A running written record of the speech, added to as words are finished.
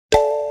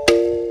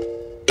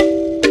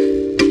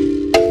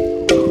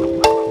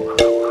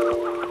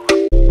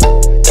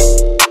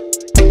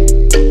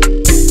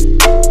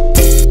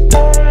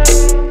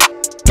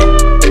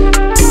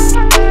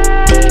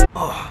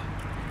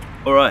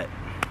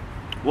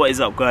What is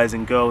up, guys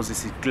and girls?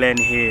 This is Glenn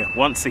here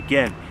once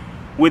again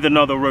with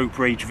another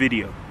RopeRage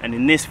video, and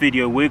in this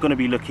video we're going to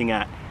be looking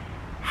at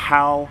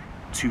how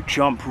to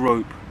jump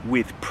rope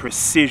with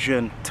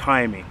precision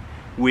timing,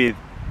 with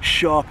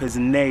sharp as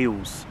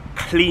nails,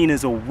 clean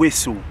as a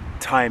whistle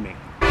timing.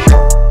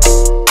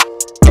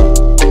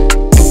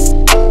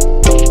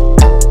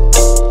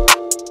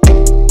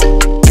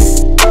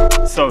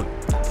 So,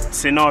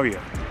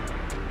 scenario,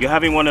 you're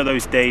having one of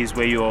those days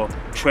where you're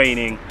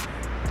training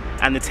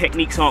and the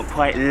techniques aren't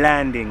quite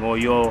landing, or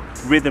your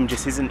rhythm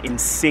just isn't in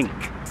sync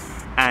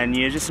and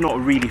you're just not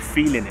really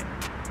feeling it.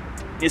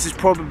 This is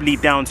probably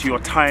down to your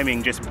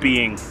timing just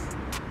being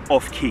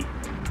off key.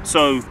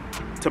 So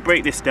to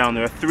break this down,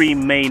 there are three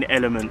main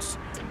elements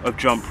of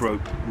jump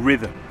rope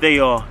rhythm. They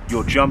are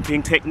your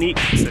jumping technique,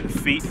 so the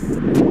feet,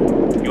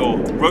 your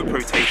rope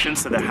rotation,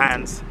 so the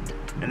hands,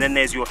 and then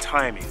there's your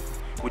timing,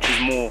 which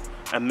is more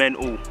a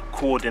mental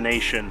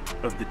coordination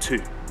of the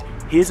two.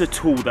 Here's a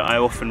tool that I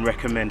often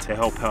recommend to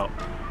help out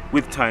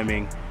with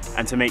timing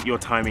and to make your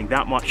timing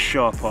that much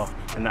sharper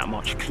and that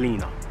much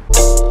cleaner.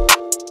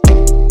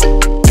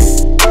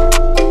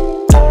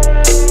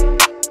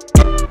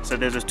 So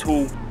there's a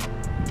tool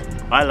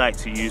I like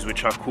to use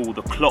which I call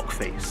the clock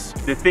face.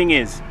 The thing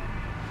is,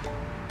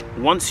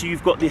 once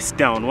you've got this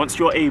down, once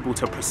you're able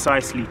to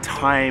precisely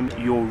time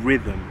your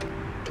rhythm,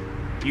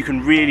 you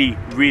can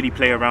really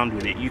play around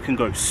with it. You can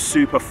go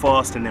super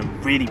fast and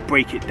then really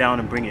break it down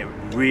and bring it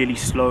really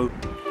slow.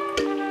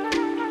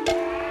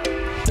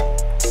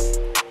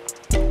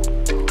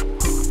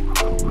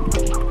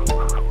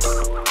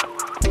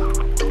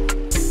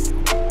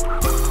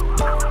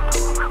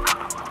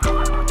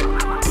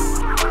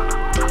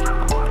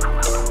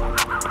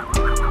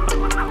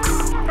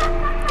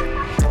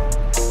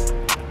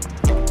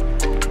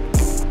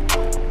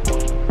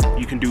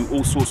 Do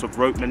all sorts of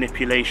rope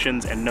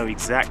manipulations and know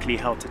exactly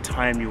how to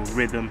time your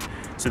rhythm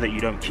so that you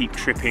don't keep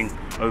tripping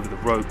over the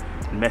rope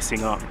and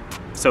messing up.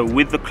 So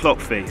with the clock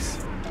face,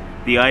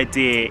 the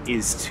idea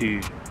is to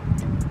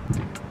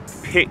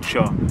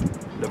picture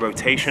the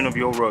rotation of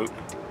your rope,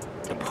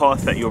 the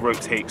path that your rope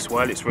takes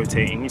while it's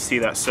rotating. You see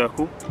that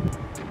circle?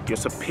 You're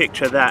to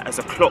picture that as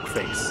a clock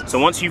face. So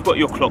once you've got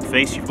your clock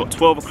face, you've got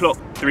 12 o'clock,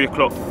 3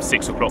 o'clock,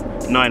 6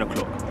 o'clock, 9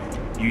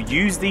 o'clock. You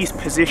use these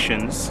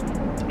positions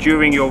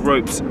during your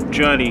rope's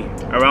journey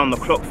around the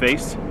clock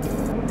face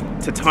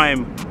to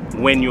time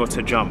when you're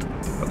to jump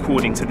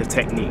according to the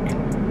technique.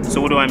 So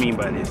what do I mean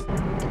by this?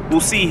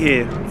 We'll see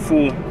here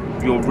for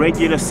your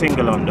regular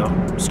single under,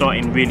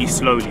 starting really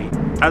slowly.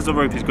 As the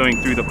rope is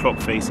going through the clock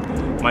face,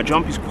 my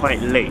jump is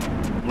quite late,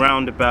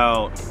 round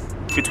about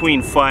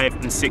between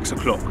 5 and 6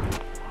 o'clock.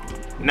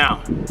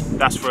 Now,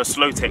 that's for a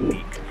slow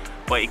technique,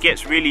 but it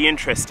gets really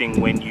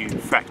interesting when you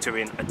factor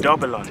in a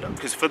double under,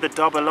 because for the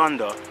double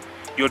under,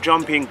 you're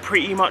jumping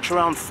pretty much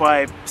around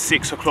 5,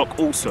 6 o'clock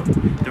also.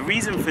 The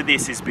reason for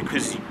this is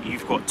because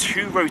you've got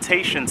 2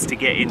 rotations to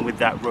get in with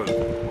that rope.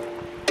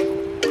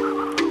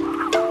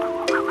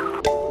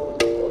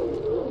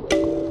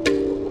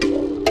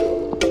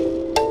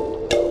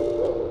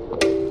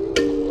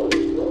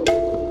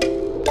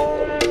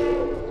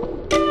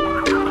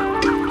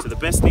 So the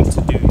best thing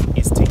to do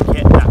is to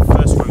get that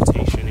first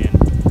rotation in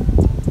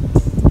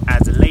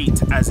as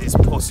late as is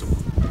possible.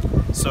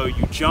 So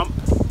you jump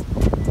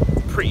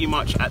pretty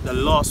much at the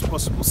last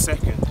possible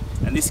second,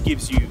 and this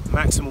gives you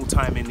maximal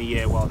time in the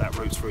air while that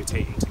rope's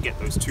rotating to get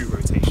those 2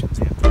 rotations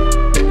in.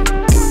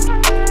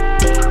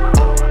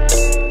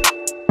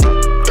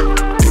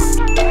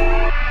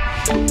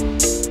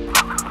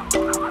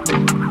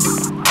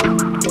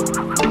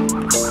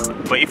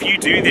 But if you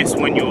do this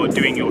when you're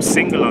doing your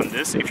single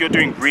unders, if you're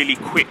doing really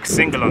quick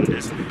single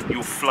unders,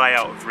 you'll fly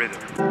out of rhythm.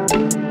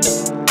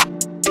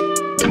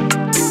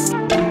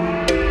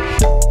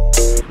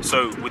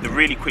 So with the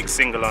really quick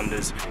single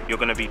unders, you're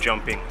going to be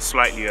jumping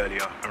slightly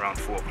earlier, around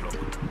 4 o'clock.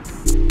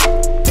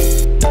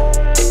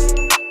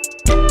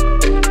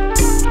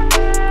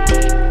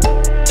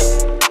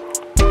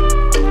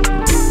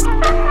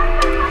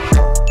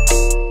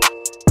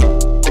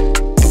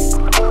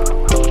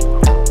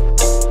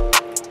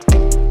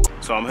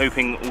 So I'm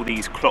hoping all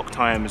these clock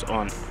times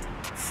aren't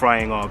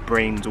frying our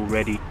brains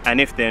already,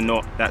 and if they're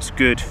not, that's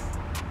good,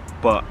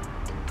 but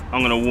I'm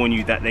going to warn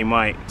you that they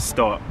might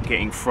start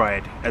getting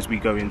fried as we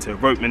go into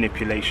rope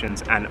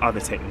manipulations and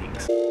other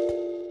techniques.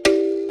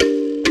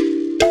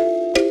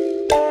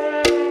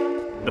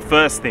 The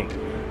first thing,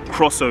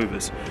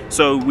 crossovers.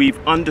 So we've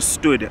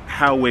understood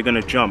how we're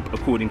going to jump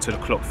according to the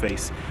clock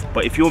face,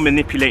 but if you're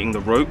manipulating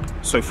the rope,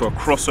 so for a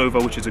crossover,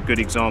 which is a good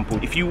example,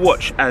 if you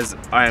watch as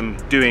I'm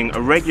doing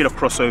a regular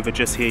crossover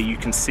just here, you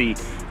can see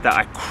that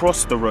I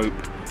cross the rope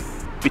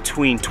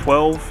between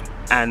 12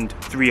 and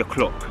 3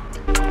 o'clock.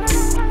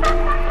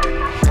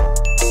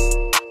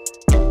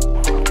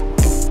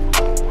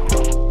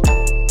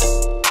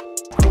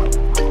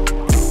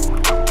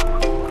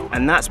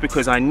 And that's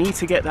because I need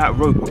to get that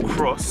rope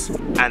across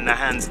and the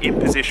hands in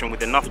position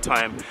with enough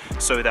time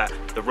so that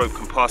the rope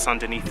can pass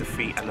underneath the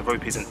feet and the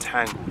rope isn't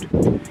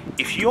tangled.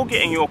 If you're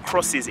getting your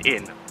crosses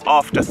in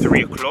after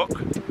 3 o'clock,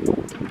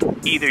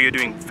 either you're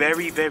doing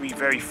very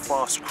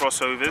fast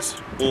crossovers,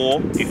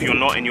 or if you're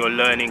not and you're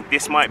learning,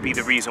 this might be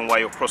the reason why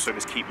your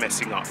crossovers keep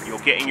messing up. You're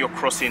getting your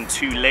cross in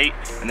too late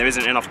and there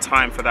isn't enough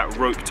time for that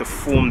rope to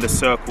form the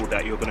circle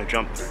that you're going to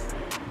jump through.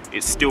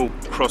 It's still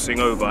crossing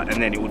over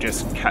and then it will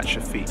just catch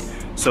your feet.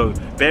 So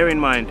bear in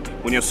mind,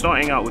 when you're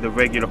starting out with a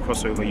regular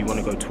crossover, you want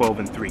to go 12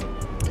 and 3.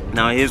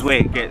 Now here's where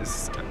it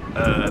gets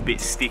a bit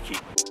sticky.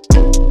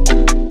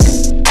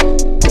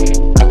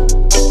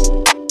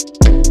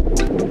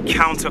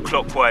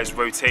 Counterclockwise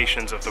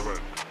rotations of the rope.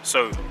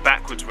 So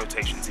backwards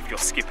rotations if you're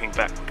skipping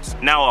backwards.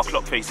 Now our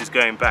clock face is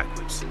going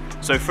backwards.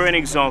 So for an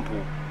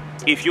example,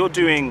 if you're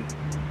doing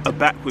a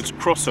backwards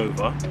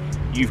crossover,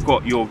 you've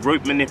got your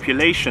rope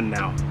manipulation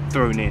now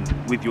thrown in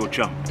with your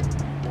jump.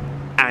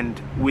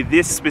 And with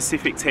this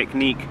specific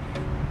technique,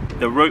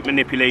 the rope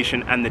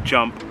manipulation and the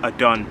jump are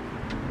done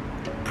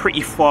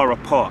pretty far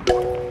apart.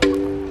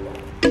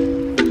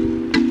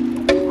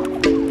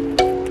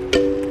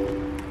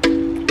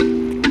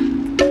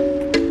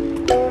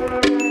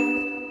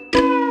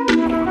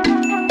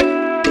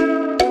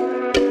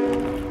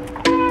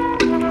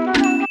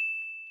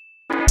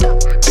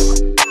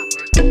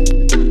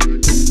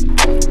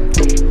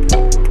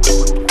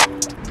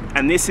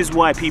 And this is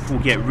why people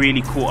get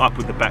really caught up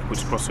with the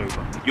backwards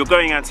crossover. You're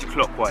going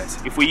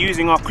anti-clockwise. If we're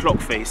using our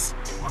clock face,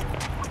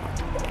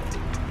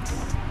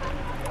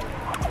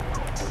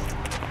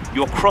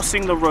 you're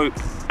crossing the rope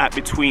at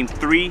between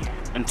 3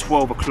 and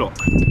 12 o'clock.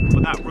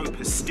 But that rope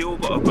has still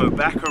got to go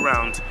back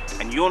around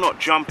and you're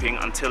not jumping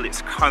until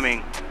it's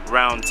coming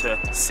round to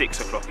 6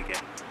 o'clock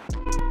again.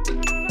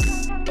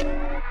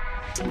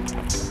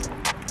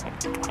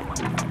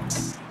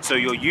 So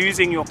you're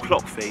using your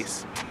clock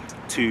face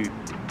to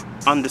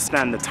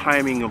understand the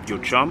timing of your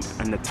jump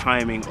and the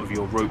timing of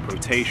your rope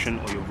rotation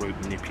or your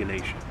rope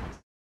manipulation.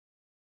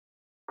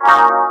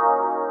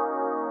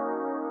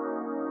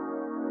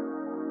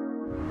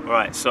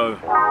 Alright, so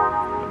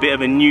a bit of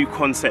a new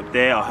concept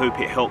there. I hope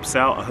it helps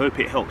out. I hope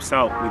it helps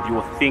out with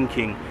your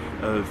thinking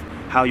of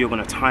how you're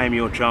going to time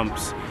your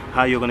jumps,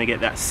 how you're going to get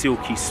that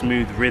silky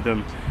smooth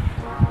rhythm.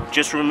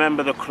 Just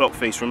remember the clock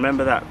face.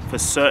 Remember that for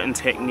certain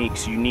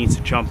techniques you need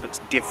to jump at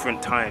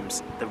different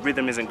times. The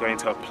rhythm isn't going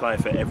to apply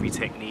for every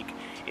technique.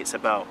 It's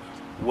about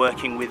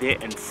working with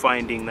it and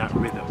finding that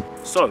rhythm.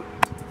 So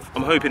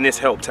I'm hoping this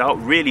helped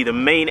out. Really the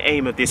main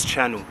aim of this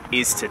channel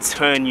is to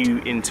turn you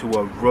into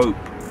a rope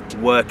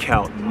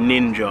workout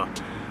ninja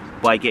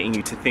by getting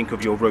you to think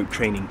of your rope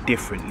training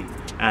differently.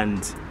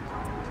 And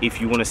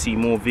if you want to see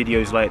more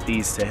videos like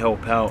these to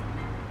help out,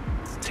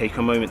 take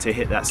a moment to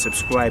hit that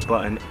subscribe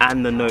button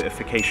and the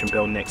notification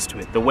bell next to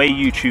it. The way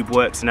YouTube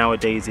works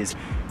nowadays is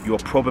you're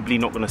probably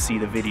not going to see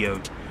the video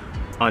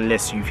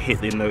unless you've hit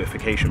the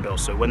notification bell.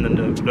 So when the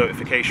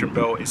notification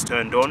bell is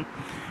turned on,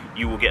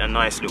 you will get a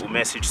nice little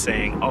message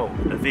saying, oh,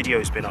 a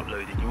video's been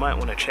uploaded, you might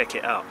want to check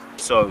it out.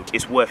 So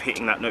it's worth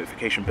hitting that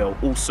notification bell.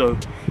 Also,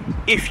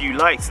 if you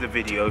liked the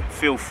video,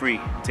 feel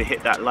free to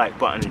hit that like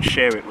button and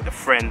share it with a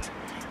friend.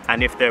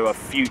 And if there are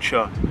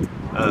future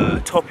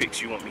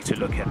topics you want me to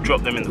look at,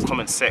 drop them in the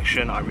comments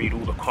section. I read all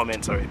the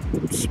comments, I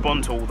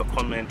respond to all the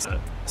comments.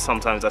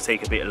 Sometimes I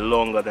take a bit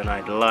longer than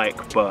I'd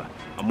like, but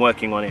I'm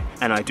working on it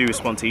and I do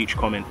respond to each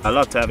comment. I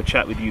love to have a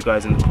chat with you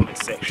guys in the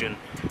comments section.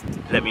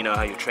 Let me know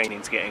how your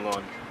training's getting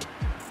on.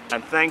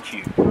 And thank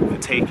you for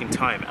taking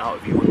time out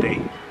of your day.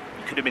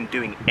 You could have been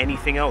doing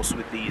anything else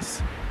with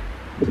these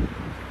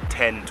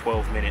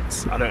 10-12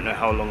 minutes. I don't know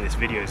how long this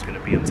video is going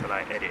to be until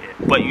I edit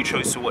it, but you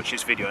chose to watch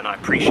this video and I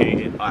appreciate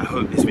it. I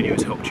hope this video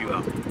has helped you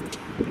out.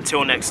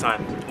 Until next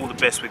time, all the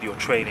best with your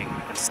training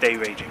and stay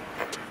raging.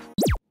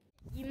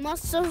 You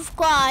must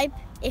subscribe.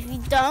 If you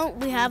don't,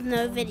 we have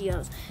no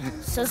videos.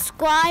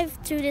 Subscribe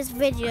to this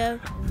video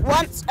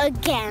once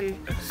again.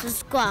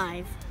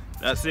 Subscribe.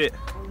 That's it.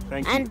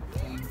 Thank you. And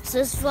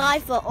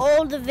subscribe for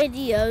all the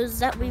videos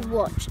that we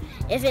watch.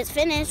 If it's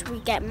finished, we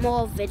get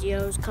more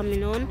videos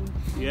coming on.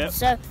 Yep.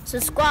 So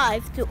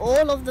subscribe to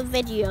all of the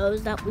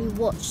videos that we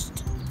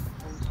watched.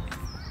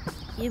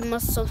 You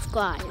must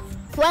subscribe.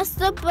 Press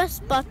the press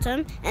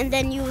button and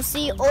then you will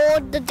see all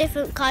the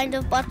different kind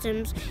of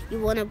buttons you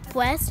want to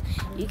press.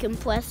 You can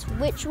press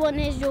which one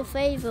is your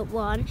favorite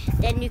one,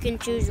 then you can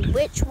choose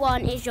which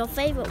one is your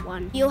favorite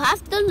one. You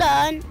have to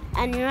learn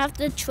and you have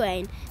to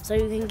train so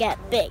you can get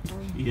big.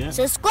 Yeah.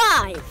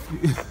 Subscribe!